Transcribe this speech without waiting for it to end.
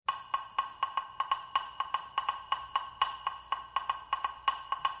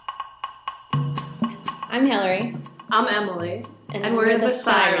I'm Hillary. I'm Emily. And we're the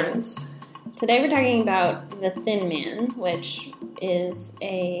Sirens. Today we're talking about The Thin Man, which is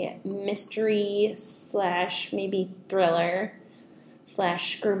a mystery / maybe thriller /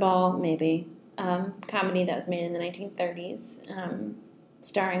 screwball, maybe, comedy that was made in the 1930s,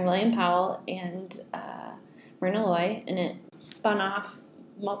 starring William Powell and Myrna, and it spun off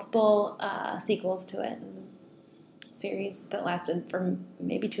multiple sequels to it. It was a series that lasted for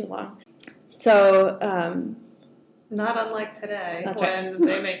maybe too long. So, not unlike today, that's when right.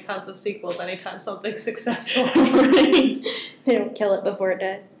 They make tons of sequels anytime something's successful. They don't kill it before it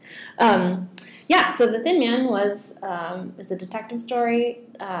dies. So The Thin Man was, it's a detective story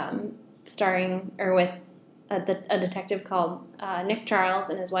starring, or with a detective called Nick Charles,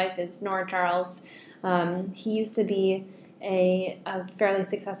 and his wife is Nora Charles. He used to be a fairly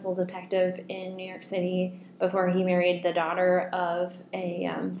successful detective in New York City before he married the daughter of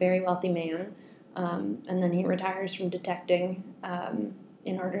a very wealthy man. And then he retires from detecting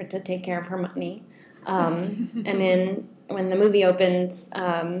in order to take care of her money. And then when the movie opens,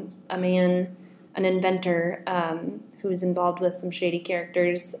 an inventor who's involved with some shady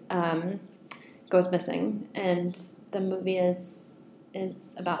characters goes missing. And the movie is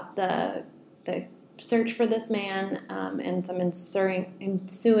about the search for this man and some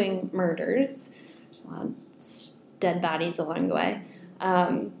ensuing murders. There's a lot of dead bodies along the way.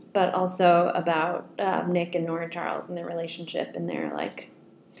 But also about Nick and Nora Charles and their relationship and their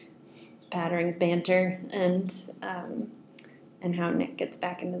pattering banter and how Nick gets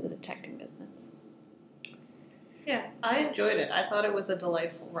back into the detecting business. Yeah, I enjoyed it. I thought it was a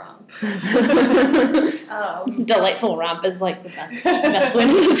delightful romp. Delightful romp is the best way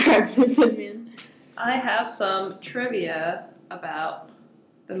to describe The Thin Man. I have some trivia about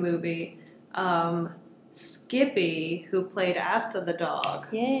the movie. Skippy, who played Asta the dog,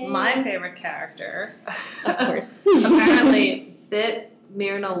 Yay. My favorite character, of course, apparently bit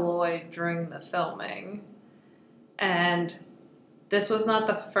Myrna Lloyd during the filming. And this was not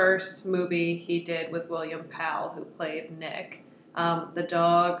the first movie he did with William Powell, who played Nick. The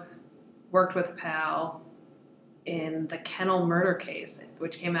dog worked with Powell in the Kennel murder case,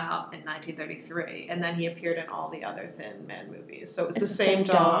 which came out in 1933, and then he appeared in all the other Thin Man movies. So it's the same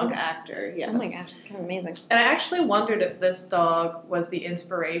dog actor. Yes. Oh my gosh, it's kind of amazing. And I actually wondered if this dog was the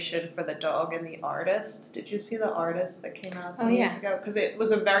inspiration for the dog in The Artist. Did you see The Artist that came out some years ago? Because it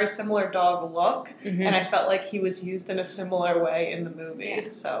was a very similar dog look, and I felt like he was used in a similar way in the movie. Yeah.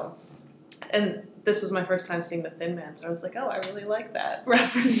 So, and this was my first time seeing The Thin Man, so I was like, oh, I really like that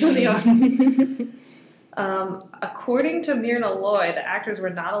reference to The Artist. According to Myrna Lloyd, the actors were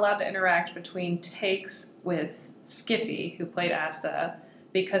not allowed to interact between takes with Skippy, who played Asta,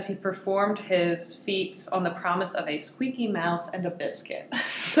 because he performed his feats on the promise of a squeaky mouse and a biscuit.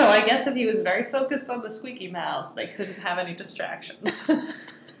 So I guess if he was very focused on the squeaky mouse, they couldn't have any distractions.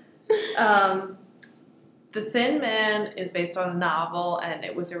 The Thin Man is based on a novel, and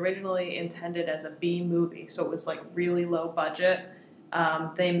it was originally intended as a B movie, so it was really low budget.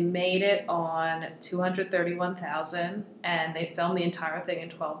 They made it on $231,000, and they filmed the entire thing in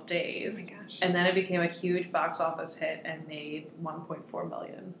 12 days. Oh my gosh. And then it became a huge box office hit and made $1.4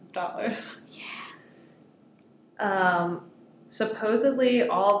 million. Yeah. Supposedly,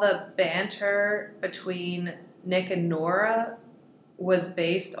 all the banter between Nick and Nora was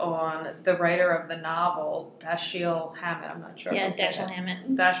based on the writer of the novel, Dashiell Hammett. I'm not sure. Yeah, Dashiell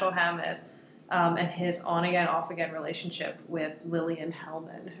Hammett. Dashiell Hammett. And his on-again, off-again relationship with Lillian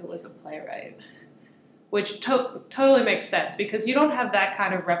Hellman, who was a playwright. Which totally makes sense, because you don't have that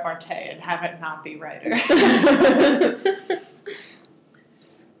kind of repartee and have it not be writers.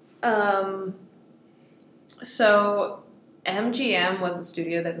 So MGM was the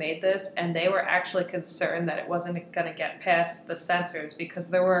studio that made this, and they were actually concerned that it wasn't going to get past the censors, because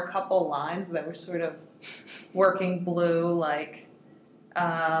there were a couple lines that were sort of working blue,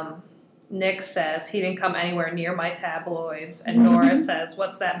 Nick says, he didn't come anywhere near my tabloids, and Nora says,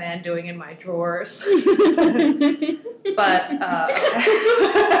 what's that man doing in my drawers? But,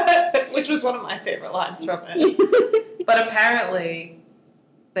 which was one of my favorite lines from it. But apparently,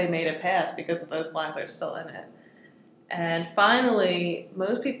 they made it pass because those lines are still in it. And finally,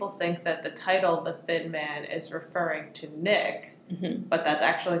 most people think that the title, The Thin Man, is referring to Nick, but that's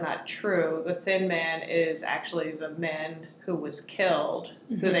actually not true. The Thin Man is actually the man who was killed,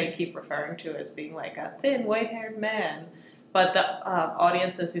 who they keep referring to as being a thin, white-haired man. But the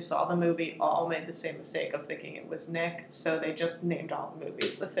audiences who saw the movie all made the same mistake of thinking it was Nick, so they just named all the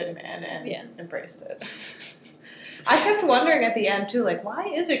movies The Thin Man and embraced it. I kept wondering at the end, too, why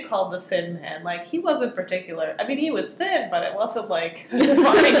is it called The Thin Man? He wasn't particular. I mean, he was thin, but it wasn't, a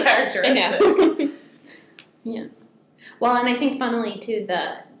defining characteristic. Yeah. Well, and I think funnily too,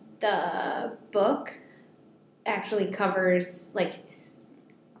 the book actually covers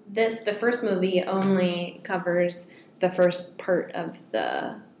the first movie only covers the first part of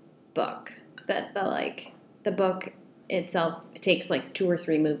the book. That the book itself takes 2 or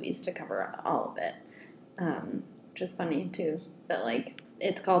 3 movies to cover all of it. Which is funny too. That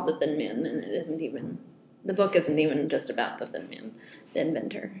it's called The Thin Man, and the book isn't even just about the Thin Man, the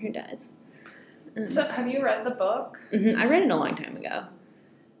inventor who dies. So, have you read the book? Mm-hmm. I read it a long time ago.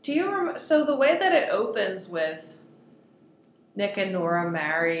 Do you remember? So the way that it opens with Nick and Nora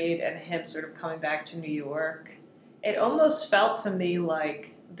married and him sort of coming back to New York, it almost felt to me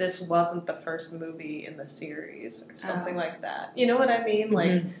like this wasn't the first movie in the series or something like that. You know what I mean?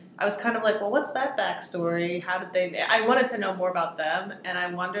 Mm-hmm. I was kind of like, well, what's that backstory? How did they... I wanted to know more about them, and I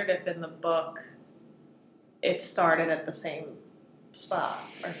wondered if in the book it started at the same spot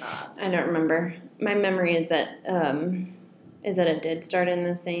or not. I don't remember. My memory is that it did start in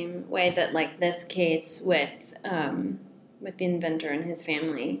the same way, that this case with the inventor and his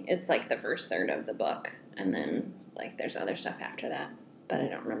family is the first third of the book, and then there's other stuff after that, but I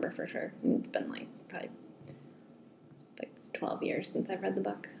don't remember for sure. It's been probably 12 years since I've read the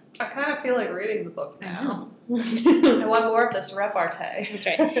book. I kind of feel like reading the book now. I want more of this repartee. That's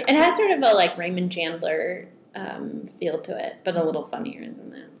right. It has sort of a Raymond Chandler feel to it, but a little funnier than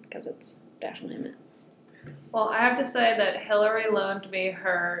that because it's Dashiell Hammett. Well, I have to say that Hillary loaned me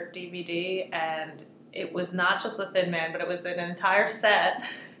her DVD, and it was not just The Thin Man, but it was an entire set,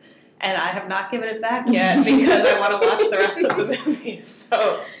 and I have not given it back yet because I want to watch the rest of the movies.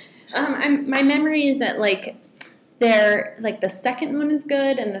 So, my memory is that they're the second one is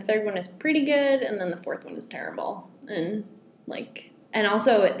good, and the third one is pretty good, and then the fourth one is terrible, and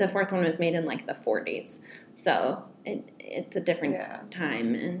also the fourth one was made in the 40s, so it's a different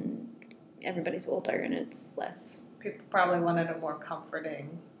time, and everybody's older, and it's less. People probably wanted a more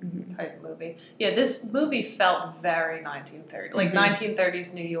comforting type movie. Yeah, this movie felt very 1930s,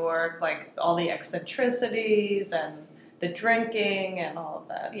 1930s New York, all the eccentricities and the drinking and all of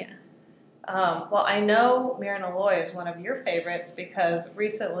that. Yeah. Well, I know Myrna Loy is one of your favorites because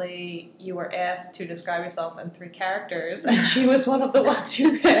recently you were asked to describe yourself in 3 characters, and she was one of the ones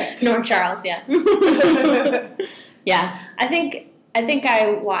you picked. Nor Charles, yeah. Yeah, I think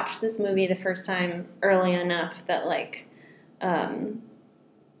I watched this movie the first time early enough that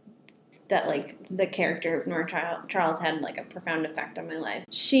the character of Nora Charles had a profound effect on my life.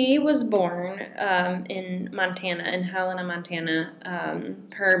 She was born in Montana, in Helena, Montana.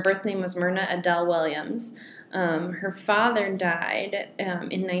 Her birth name was Myrna Adele Williams. Her father died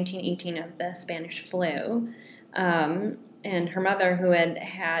in 1918 of the Spanish flu, and her mother, who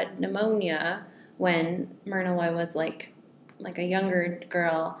had pneumonia when Myrna Loy was a younger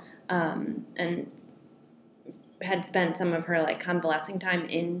girl, and had spent some of her convalescing time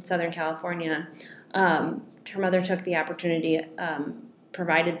in Southern California. Her mother took the opportunity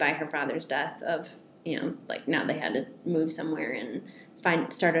provided by her father's death of now they had to move somewhere and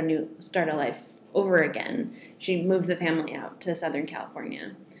start a life over again. She moved the family out to Southern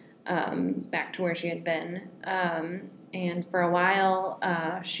California, back to where she had been. And for a while,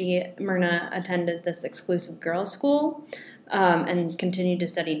 Myrna attended this exclusive girls' school, and continued to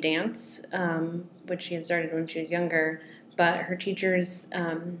study dance, which she had started when she was younger. But her teachers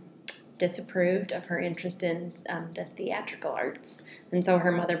disapproved of her interest in the theatrical arts, and so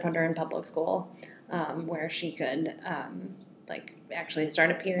her mother put her in public school, where she could actually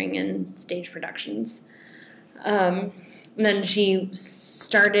start appearing in stage productions. And then she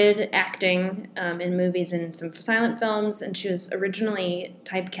started acting in movies and some silent films, and she was originally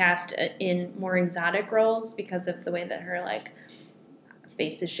typecast in more exotic roles because of the way that her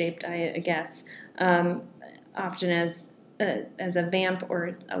face is shaped, I guess, often as a vamp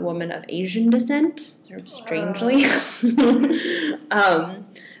or a woman of Asian descent, sort of strangely.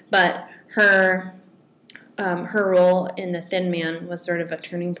 But her role in The Thin Man was sort of a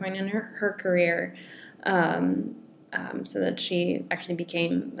turning point in her career. So that she actually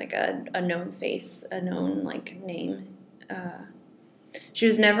became a known face, a known name. She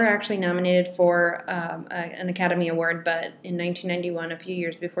was never actually nominated for an Academy Award, but in 1991, a few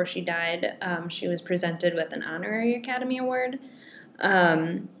years before she died, she was presented with an honorary Academy Award.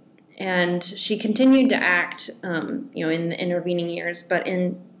 And she continued to act, in the intervening years, but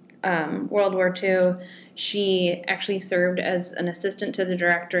in World War II, she actually served as an assistant to the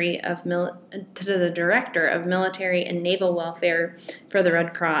director of military and naval welfare for the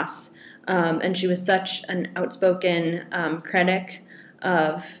Red Cross, and she was such an outspoken critic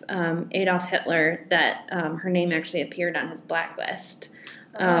of Adolf Hitler that her name actually appeared on his blacklist.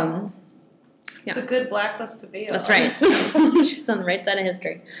 It's a good blacklist to be on. That's right. She's on the right side of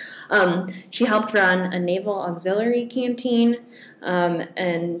history. She helped run a naval auxiliary canteen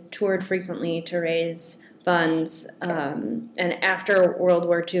and toured frequently to raise funds. And after World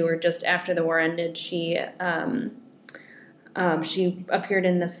War II, or just after the war ended, she appeared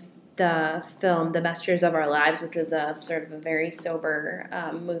in the film The Best Years of Our Lives, which was a sort of a very sober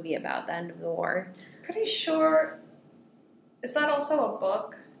movie about the end of the war. Pretty sure. Is that also a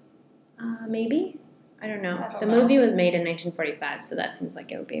book? Maybe. I don't know. The movie was made in 1945, so that seems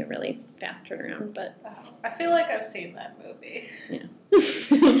like it would be a really fast turnaround. But I feel like I've seen that movie. Yeah.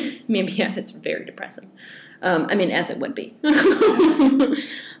 Maybe, yeah, it's very depressing. As it would be.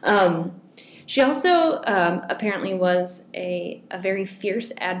 She also apparently was a very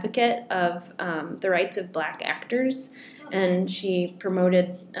fierce advocate of the rights of black actors, and she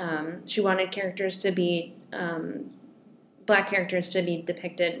promoted, she wanted characters to be, black characters to be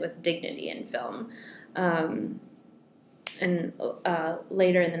depicted with dignity in film. And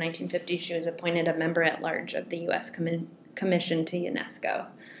later in the 1950s, she was appointed a member at large of the U.S. Commission to UNESCO,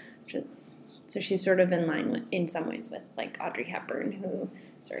 so she's sort of in line in some ways with like Audrey Hepburn, who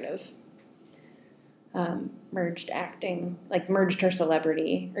sort of merged her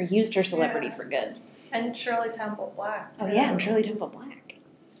celebrity, or used her celebrity for good. And Shirley Temple Black, too. Oh yeah, and Shirley Temple Black.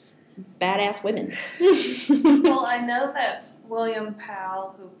 Some badass women. Well, I know that William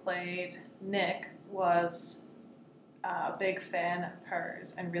Powell, who played Nick, was a big fan of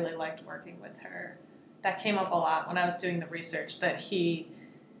hers and really liked working with her. That came up a lot when I was doing the research, that he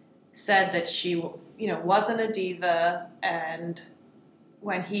said that she, wasn't a diva, and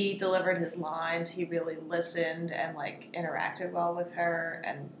when he delivered his lines, he really listened and interacted well with her,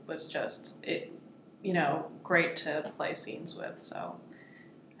 and was just great to play scenes with. So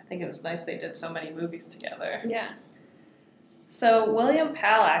I think it was nice they did so many movies together. Yeah. So William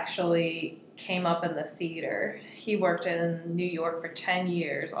Powell actually came up in the theater. He worked in New York for 10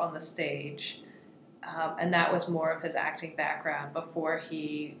 years on the stage, and that was more of his acting background before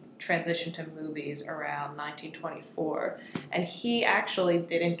he transitioned to movies around 1924. And he actually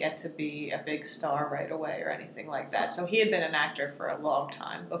didn't get to be a big star right away or anything like that. So he had been an actor for a long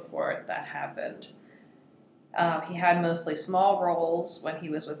time before that happened. He had mostly small roles when he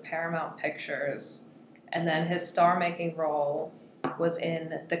was with Paramount Pictures, and then his star-making role was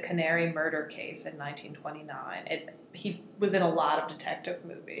in The Canary Murder Case in 1929. He was in a lot of detective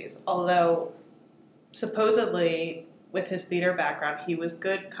movies, although supposedly with his theater background, he was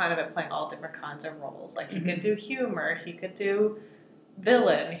good kind of at playing all different kinds of roles. Like, he could do humor, he could do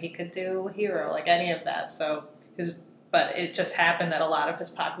villain, he could do hero, any of that. But it just happened that a lot of his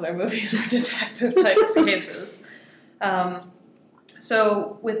popular movies were detective-type cases.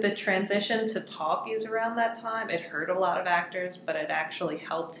 So with the transition to talkies around that time, it hurt a lot of actors, but it actually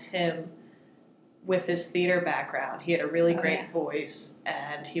helped him with his theater background. He had a really great voice,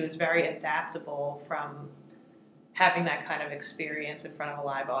 and he was very adaptable from having that kind of experience in front of a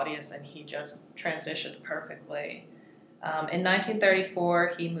live audience, and he just transitioned perfectly. In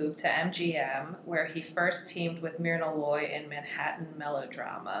 1934, he moved to MGM, where he first teamed with Myrna in Manhattan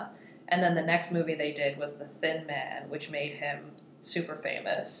Melodrama. And then the next movie they did was The Thin Man, which made him super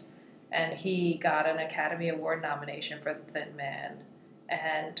famous. And he got an Academy Award nomination for The Thin Man,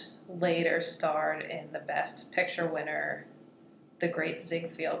 and later starred in the Best Picture winner, The Great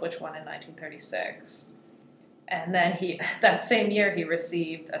Ziegfeld, which won in 1936. And then that same year, he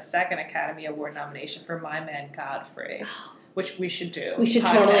received a second Academy Award nomination for My Man Godfrey, which we should do. We should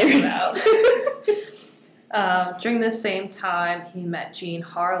totally about. During this same time, he met Jean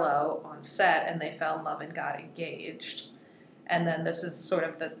Harlow on set, and they fell in love and got engaged. And then this is sort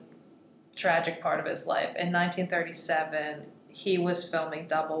of the tragic part of his life. In 1937, he was filming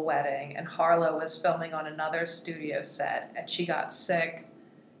Double Wedding, and Harlow was filming on another studio set, and she got sick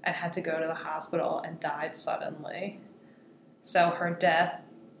and had to go to the hospital and died suddenly. So her death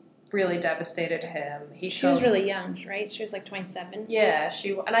really devastated him. She was really young, right? She was 27. Yeah,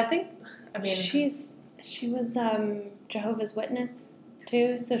 she was Jehovah's Witness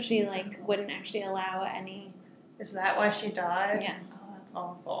too, so she wouldn't actually allow any. Is that why she died? Yeah. Oh, that's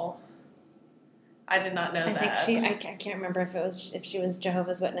awful. I did not know that. I think I can't remember if she was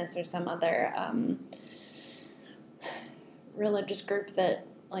Jehovah's Witness or some other religious group that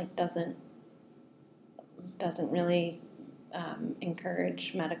doesn't really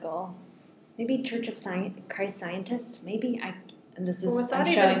encourage medical. Maybe Church of Christ Scientists. Maybe was that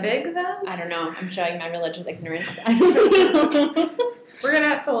even big then? I don't know. I'm showing my religious ignorance. I don't know. We're gonna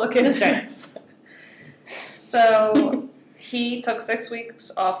have to look into this. So he took 6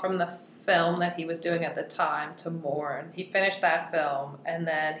 weeks off from the film that he was doing at the time to mourn. He finished that film, and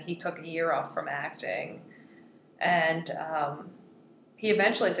then he took a year off from acting. And he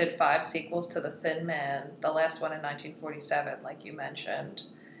eventually did 5 sequels to The Thin Man, the last one in 1947, like you mentioned.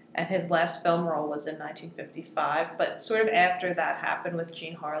 And his last film role was in 1955. But sort of after that happened with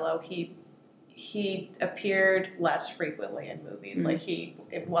Jean Harlow, he appeared less frequently in movies. Mm-hmm. Like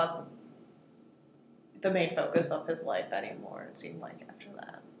it wasn't the main focus of his life anymore, it seemed like, after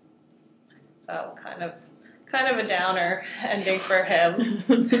that. So kind of a downer ending for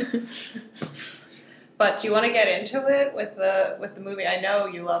him. But do you want to get into it with the movie? I know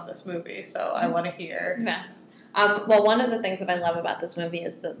you love this movie, so I want to hear. Yes. Well, one of the things that I love about this movie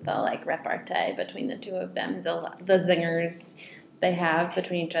is the like repartee between the two of them, the zingers they have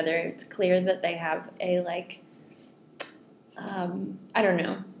between each other. It's clear that they have a like, I don't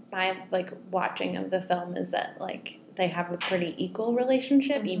know. My like watching of the film is that like they have a pretty equal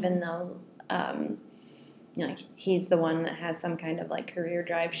relationship, mm-hmm. even though you know, like he's the one that has some kind of like career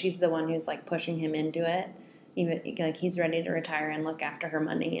drive. She's the one who's like pushing him into it. Even like he's ready to retire and look after her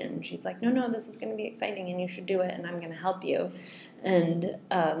money, and she's like, no, this is going to be exciting, and you should do it, and I'm going to help you. And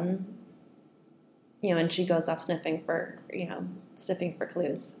you know, and she goes off sniffing for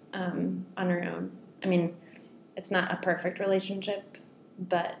clues on her own. I mean, it's not a perfect relationship,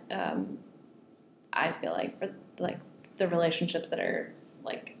 but I feel like for like the relationships that are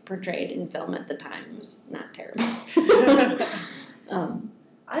like portrayed in film at the time was not terrible.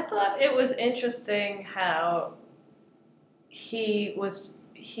 I thought it was interesting how he was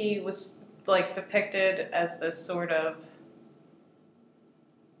like depicted as this sort of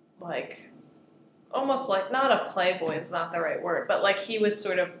like almost like not a playboy is not the right word, but like he was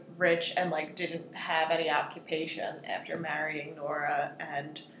sort of rich and like didn't have any occupation after marrying Nora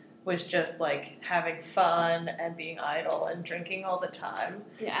and was just like having fun and being idle and drinking all the time.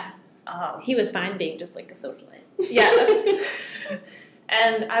 Yeah. He was fine being just like a socialite. Yes.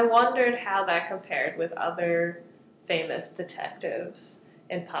 And I wondered how that compared with other famous detectives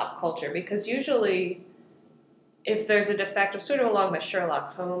in pop culture, because usually if there's a detective sort of along the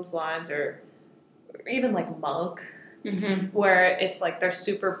Sherlock Holmes lines or even like Monk, mm-hmm. where it's like they're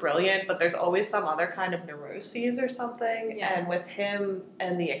super brilliant, but there's always some other kind of neuroses or something. Yeah. And with him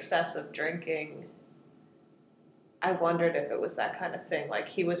and the excessive drinking, I wondered if it was that kind of thing. Like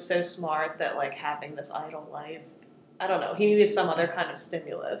he was so smart that like having this idle life, I don't know, he needed some other kind of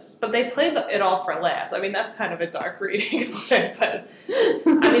stimulus. But they played it all for laughs. I mean, that's kind of a dark reading of it, but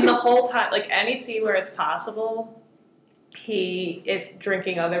I mean, the whole time, like any scene where it's possible, he is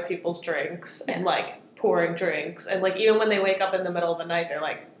drinking other people's drinks and like pouring drinks. And like even when they wake up in the middle of the night, they're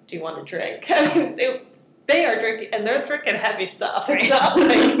like, do you want a drink? I mean, they are drinking, and they're drinking heavy stuff. It's not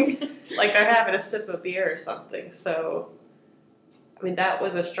like they're having a sip of beer or something. So, I mean, that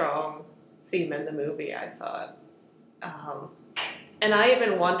was a strong theme in the movie, I thought. And I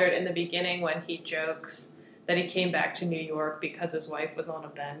even wondered in the beginning when he jokes that he came back to New York because his wife was on a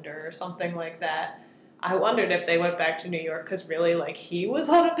bender or something like that. I wondered if they went back to New York because really, like, he was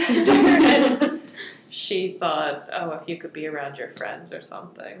on a bender and she thought, oh, if you could be around your friends or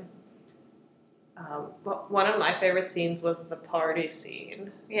something. One of my favorite scenes was the party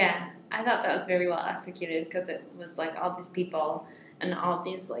scene. Yeah, I thought that was very well executed because it was, like, all these people and all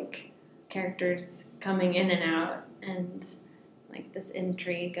these, like, characters coming in and out and, like, this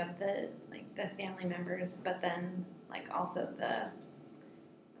intrigue of the family members, but then, like, also the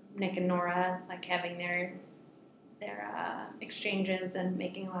Nick and Nora, like, having their exchanges and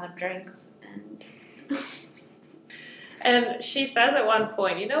making a lot of drinks and... And she says at one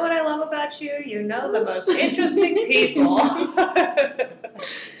point, you know what I love about you? You know the most interesting people.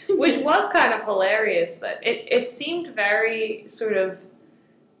 Which was kind of hilarious. That it seemed very sort of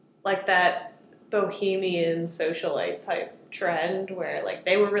like that bohemian socialite type trend where like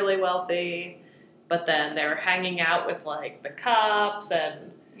they were really wealthy, but then they were hanging out with like the cops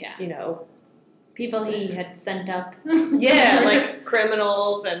and, you know, people he had sent up. Yeah, like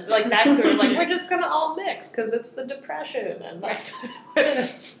criminals and like that sort of like, we're just going to all mix because it's the Depression and that's what it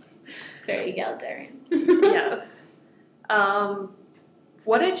is. It's very egalitarian. Yes.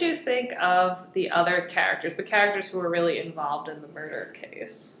 What did you think of the other characters, the characters who were really involved in the murder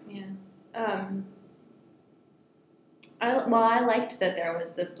case? Yeah. I liked that there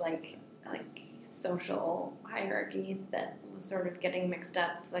was this like social hierarchy that was sort of getting mixed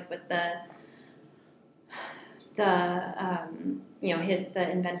up, like with the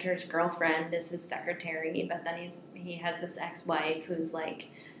inventor's girlfriend is his secretary, but then he has this ex-wife who's like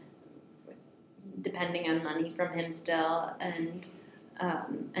depending on money from him still, and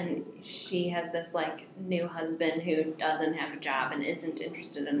And she has this, like, new husband who doesn't have a job and isn't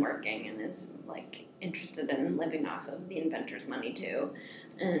interested in working and is, like, interested in living off of the inventor's money, too.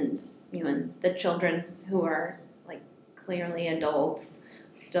 And, you know, and the children who are, like, clearly adults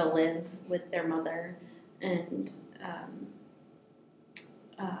still live with their mother. And, I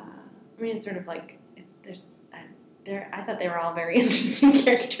mean, it's sort of like, I thought they were all very interesting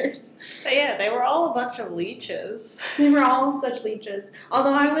characters. But yeah, they were all a bunch of leeches. They were all such leeches.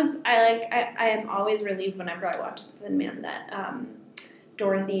 Although I am always relieved whenever I watch The Thin Man that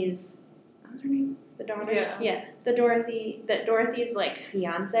Dorothy's, what was her name? The daughter? Yeah. That Dorothy's, like,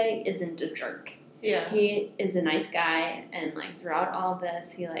 fiance isn't a jerk. Yeah. He is a nice guy, and, like, throughout all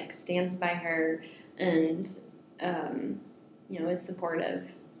this, he, like, stands by her and, you know, is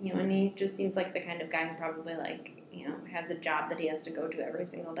supportive. You know, and he just seems like the kind of guy who probably, like, you know, has a job that he has to go to every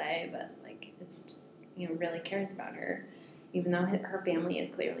single day, but, like, it's, you know, really cares about her, even though her family is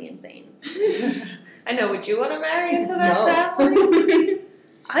clearly insane. I know. Would you want to marry into that family?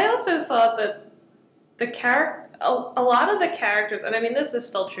 I also thought that a lot of the characters, and I mean, this is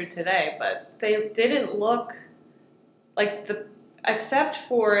still true today, but they didn't look like except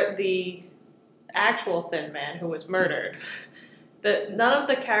for the actual Thin Man who was murdered. None of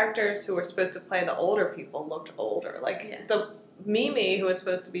the characters who were supposed to play the older people looked older. Like, the Mimi, who was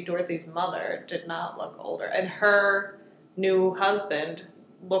supposed to be Dorothy's mother, did not look older. And her new husband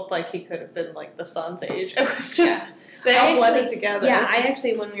looked like he could have been, like, the son's age. It was just, they all blended together. Yeah, I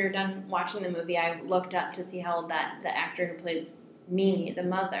actually, when we were done watching the movie, I looked up to see how old the actor who plays Mimi, the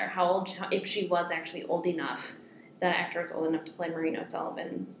mother, if she was actually old enough, that actor was old enough to play Maureen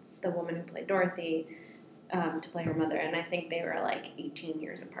O'Sullivan, the woman who played Dorothy, to play her mother, and I think they were, like, 18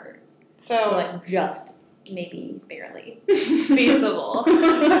 years apart. So like, just maybe barely feasible.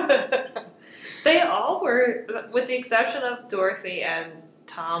 They all were, with the exception of Dorothy and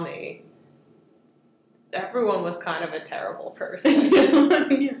Tommy, everyone was kind of a terrible person.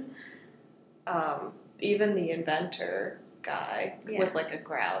 Even the inventor guy was like a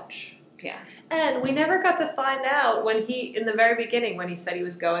grouch. Yeah. And we never got to find out in the very beginning, when he said he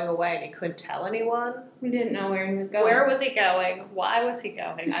was going away and he couldn't tell anyone. We didn't know where he was going. Where was he going? Why was he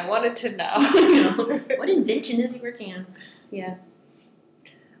going? I wanted to know. What invention is he working on? Yeah.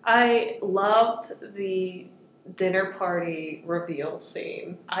 I loved the dinner party reveal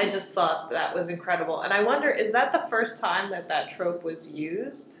scene. I just thought that was incredible. And I wonder, is that the first time that trope was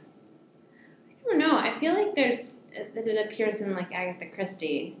used? I don't know. I feel like that it appears in, like, Agatha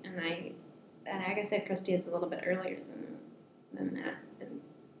Christie, and Agatha Christie is a little bit earlier than that,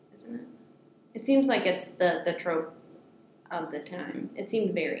 isn't it? It seems like it's the trope of the time. It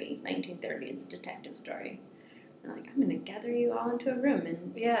seemed very 1930s detective story. They're like, I'm going to gather you all into a room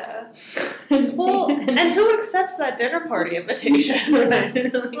and and who accepts that dinner party invitation?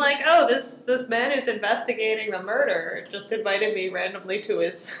 Like, oh, this man who's investigating the murder just invited me randomly to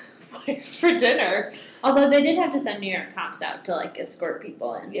his place for dinner. Although they did have to send New York cops out to, like, escort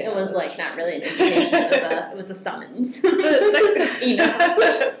people, and it was, like, not really an invitation. It was a summons. It was a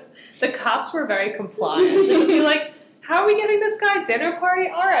subpoena. The cops were very compliant. They'd be like, how are we getting this guy dinner party?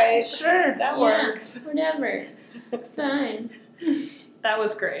 All right, sure, that works. Whatever. It's fine. That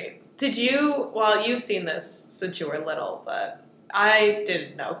was great. Well, you've seen this since you were little, but I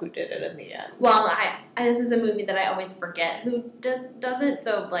didn't know who did it in the end. Well, this is a movie that I always forget who does it.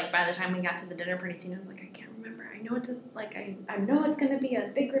 So, like, by the time we got to the dinner party scene, I was like, I can't remember. I know I know it's going to be a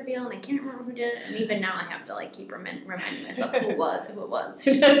big reveal, and I can't remember who did it. And even now, I have to, like, keep reminding myself who it was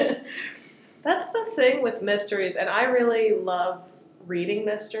who did it. That's the thing with mysteries, and I really love reading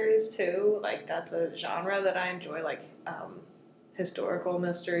mysteries too. Like, that's a genre that I enjoy, like historical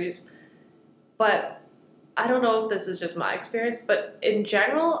mysteries. But I don't know if this is just my experience, but in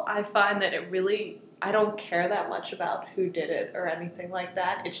general, I find that I don't care that much about who did it or anything like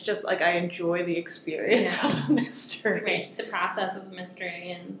that. It's just, like, I enjoy the experience of the mystery. Right, the process of the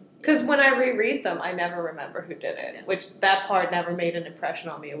mystery. Because when I reread them, I never remember who did it, which that part never made an impression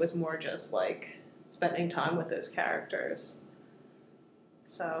on me. It was more just, like, spending time with those characters.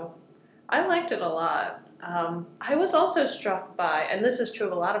 So I liked it a lot. I was also struck by, and this is true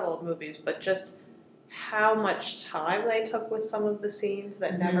of a lot of old movies, but just how much time they took with some of the scenes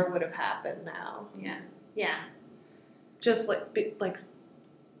that never would have happened now. Yeah. Just like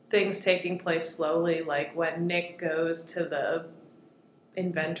things taking place slowly, like when Nick goes to the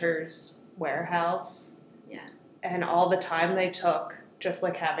inventor's warehouse. Yeah. And all the time they took just,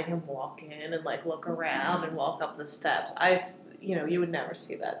 like, having him walk in and, like, look around and walk up the steps. You would never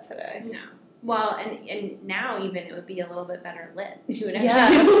see that today. Well, and now even it would be a little bit better lit. You would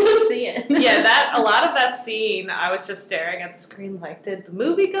actually be able to see it. Yeah, a lot of that scene, I was just staring at the screen like, did the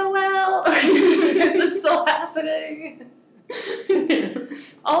movie go well? Or is this still happening?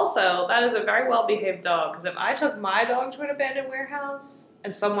 Also, that is a very well-behaved dog, because if I took my dog to an abandoned warehouse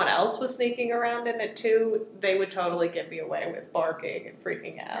and someone else was sneaking around in it too, they would totally get me away with barking and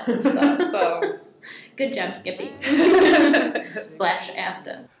freaking out and stuff, so... Good job, Skippy. /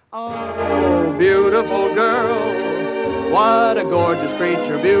 Asta. Oh, beautiful girl, what a gorgeous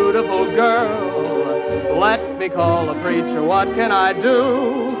creature, beautiful girl. Let me call a preacher, what can I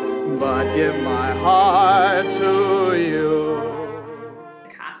do but give my heart to you?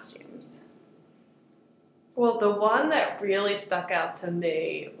 Costumes. Well, the one that really stuck out to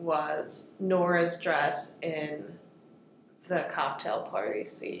me was Nora's dress in the cocktail party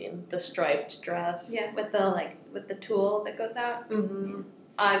scene, the striped dress. Yeah, with the tulle that goes out. Mm-hmm. Yeah.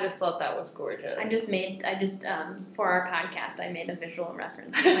 I just thought that was gorgeous. For our podcast, I made a visual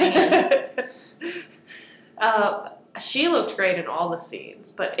reference in my head. She looked great in all the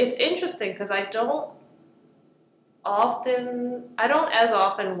scenes, but it's interesting because I don't as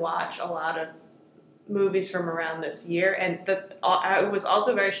often watch a lot of movies from around this year, and I was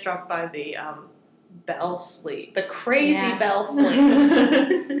also very struck by the bell sleep, the crazy bell sleeps.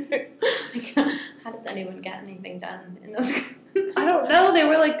 How does anyone get anything done in those? I don't know. They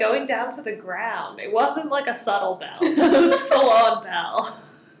were like going down to the ground. It wasn't like a subtle bell. This was full on bell.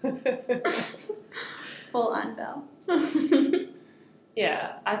 Full on bell.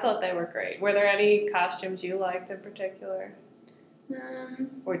 Yeah, I thought they were great. Were there any costumes you liked in particular?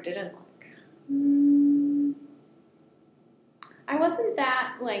 Or didn't like? I wasn't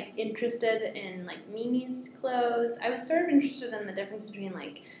that interested in Mimi's clothes. I was sort of interested in the difference between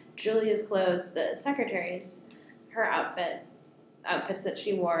Julia's clothes, the secretary's, her outfits that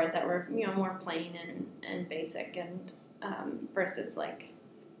she wore that were more plain and basic, and versus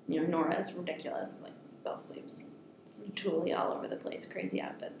Nora's ridiculous bell sleeves, tulle all over the place, crazy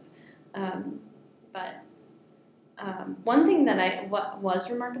outfits. But one thing that was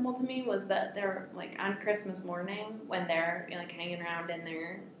remarkable to me was that they're on Christmas morning when they're hanging around in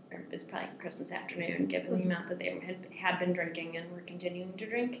their, or it was probably Christmas afternoon given the amount that they had been drinking and were continuing to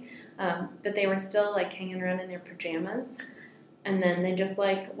drink, but they were still hanging around in their pajamas, and then they just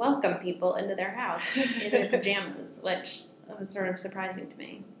welcome people into their house in their pajamas, which was sort of surprising to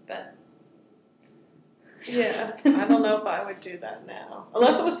me, but yeah, I don't know if I would do that now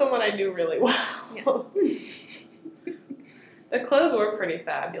unless it was someone I knew really well. Yeah. The clothes were pretty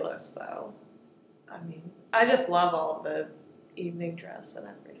fabulous, though. I mean, I just love all the evening dress and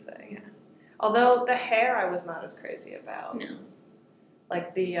everything. Yeah. Although the hair I was not as crazy about. No.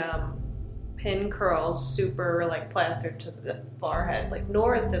 The pin curls super plastered to the forehead.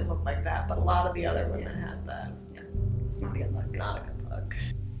 Nora's didn't look like that, but a lot of the other women had that. Yeah. It's not a good look. Not a good look.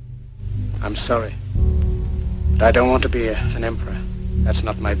 I'm sorry, but I don't want to be an emperor. That's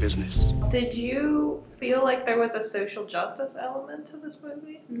not my business. Did you feel like there was a social justice element to this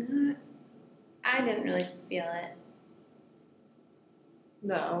movie? No, I didn't really feel it.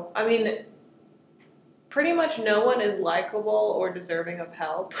 No. I mean, pretty much no one is likable or deserving of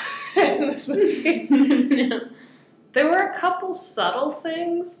help in this movie. No. There were a couple subtle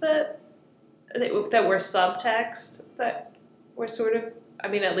things that were subtext that were sort of, I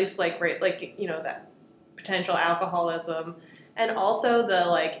mean, at least that potential alcoholism. And also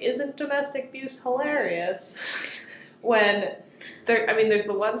isn't domestic abuse hilarious? When there's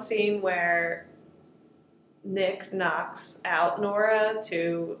the one scene where Nick knocks out Nora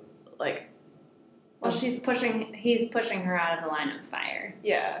to he's pushing her out of the line of fire.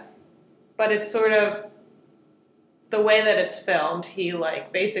 Yeah. But it's sort of the way that it's filmed, he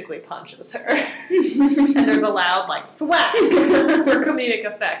basically punches her. And there's a loud thwack for comedic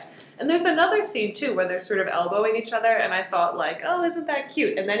effect. And there's another scene too where they're sort of elbowing each other, and I thought oh, isn't that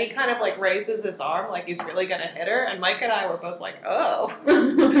cute? And then he kind of raises his arm like he's really gonna hit her, and Mike and I were both oh.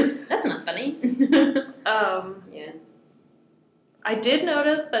 That's not funny. Yeah. I did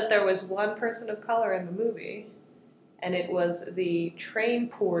notice that there was one person of color in the movie, and it was the train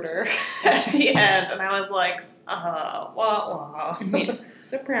porter at the end, and I was wah, wah. Yeah.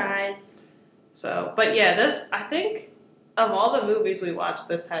 Surprise. So, but yeah, this, I think, of all the movies we watched,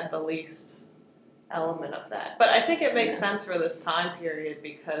 this had the least element of that. But I think it makes sense for this time period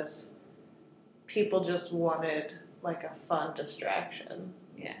because people just wanted a fun distraction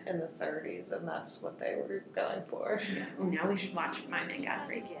in the 30s, and that's what they were going for. Yeah. Well, now we should watch My Man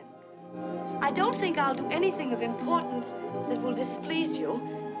Godfrey. I don't think I'll do anything of importance that will displease you,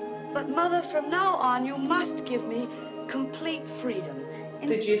 but Mother, from now on, you must give me complete freedom.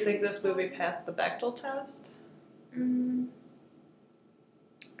 Did you think this movie passed the Bechdel test?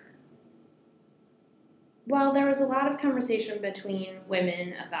 Well, there was a lot of conversation between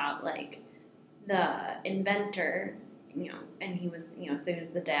women about, like, the inventor, and he was, so he was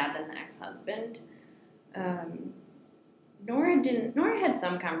the dad and the ex-husband. Nora had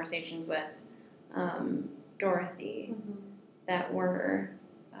some conversations with Dorothy that were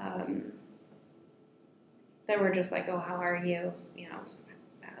just like, oh, how are you?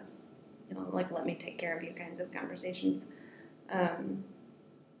 As, like, let me take care of you kinds of conversations.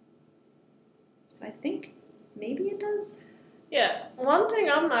 So I think maybe it does. Yes. One thing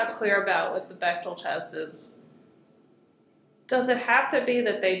I'm not clear about with the Bechdel test is, does it have to be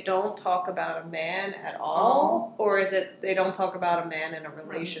that they don't talk about a man at all? Or is it they don't talk about a man in a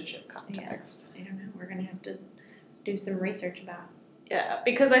relationship context? Yeah. I don't know. We're going to have to do some research about. Yeah,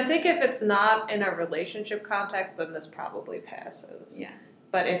 because I think if it's not in a relationship context, then this probably passes. Yeah.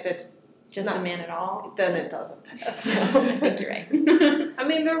 But if it's just a man at all, then it doesn't pass. I think you're right. I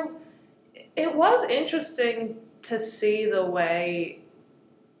mean, it was interesting to see the way,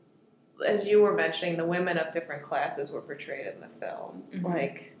 as you were mentioning, the women of different classes were portrayed in the film. Mm-hmm.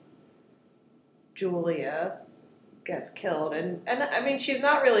 Like, Julia gets killed, and I mean, she's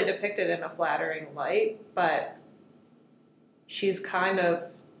not really depicted in a flattering light, but she's kind of,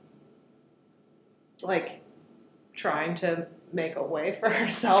 like, trying to make a way for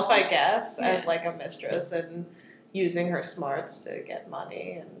herself, I guess, as, like, a mistress, and using her smarts to get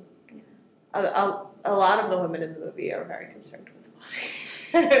money, and a lot of the women in the movie are very concerned with money.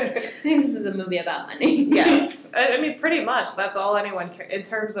 I think this is a movie about money. Yes. I mean, pretty much. That's all anyone cares. In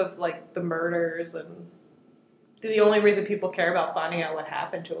terms of, like, the murders, and the only reason people care about finding out what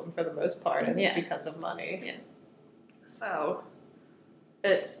happened to them for the most part is because of money. Yeah. So,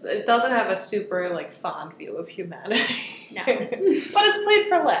 it doesn't have a super, like, fond view of humanity. No. But it's played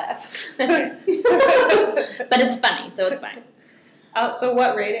for laughs. That's right. But it's funny, so it's fine. So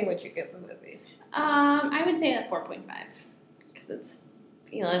what rating would you give the movie? I would say a 4.5. Because it's,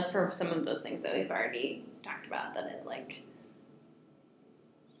 for some of those things that we've already talked about, that it, like,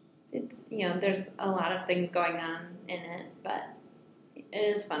 it's, there's a lot of things going on in it, but it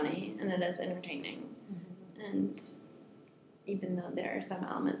is funny, and it is entertaining. Mm-hmm. And even though there are some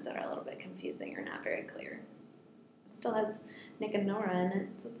elements that are a little bit confusing or not very clear, it still has Nick and Nora in it,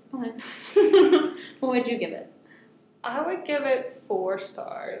 so it's fun. What would you give it? I would give it 4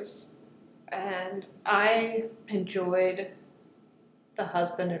 stars, and I enjoyed the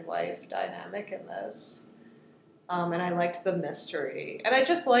husband and wife dynamic in this, and I liked the mystery, and I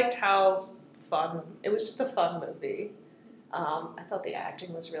just liked how fun, it was just a fun movie. I thought the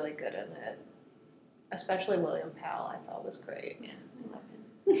acting was really good in it, especially William Powell, I thought was great. Yeah, I love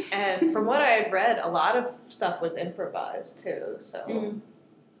him. And from what I had read, a lot of stuff was improvised too, so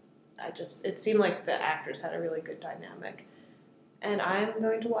it seemed like the actors had a really good dynamic. And I'm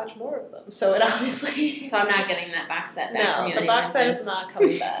going to watch more of them. So it obviously... So I'm not getting that box set back from you. No, the box set is not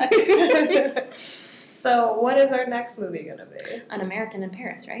coming back. So what is our next movie going to be? An American in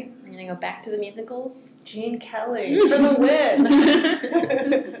Paris, right? We're going to go back to the musicals. Gene Kelly for the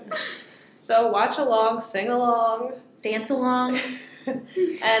win. So watch along, sing along. Dance along.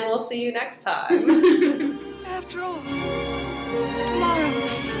 And we'll see you next time. After all, tomorrow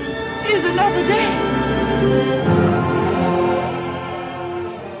is another day.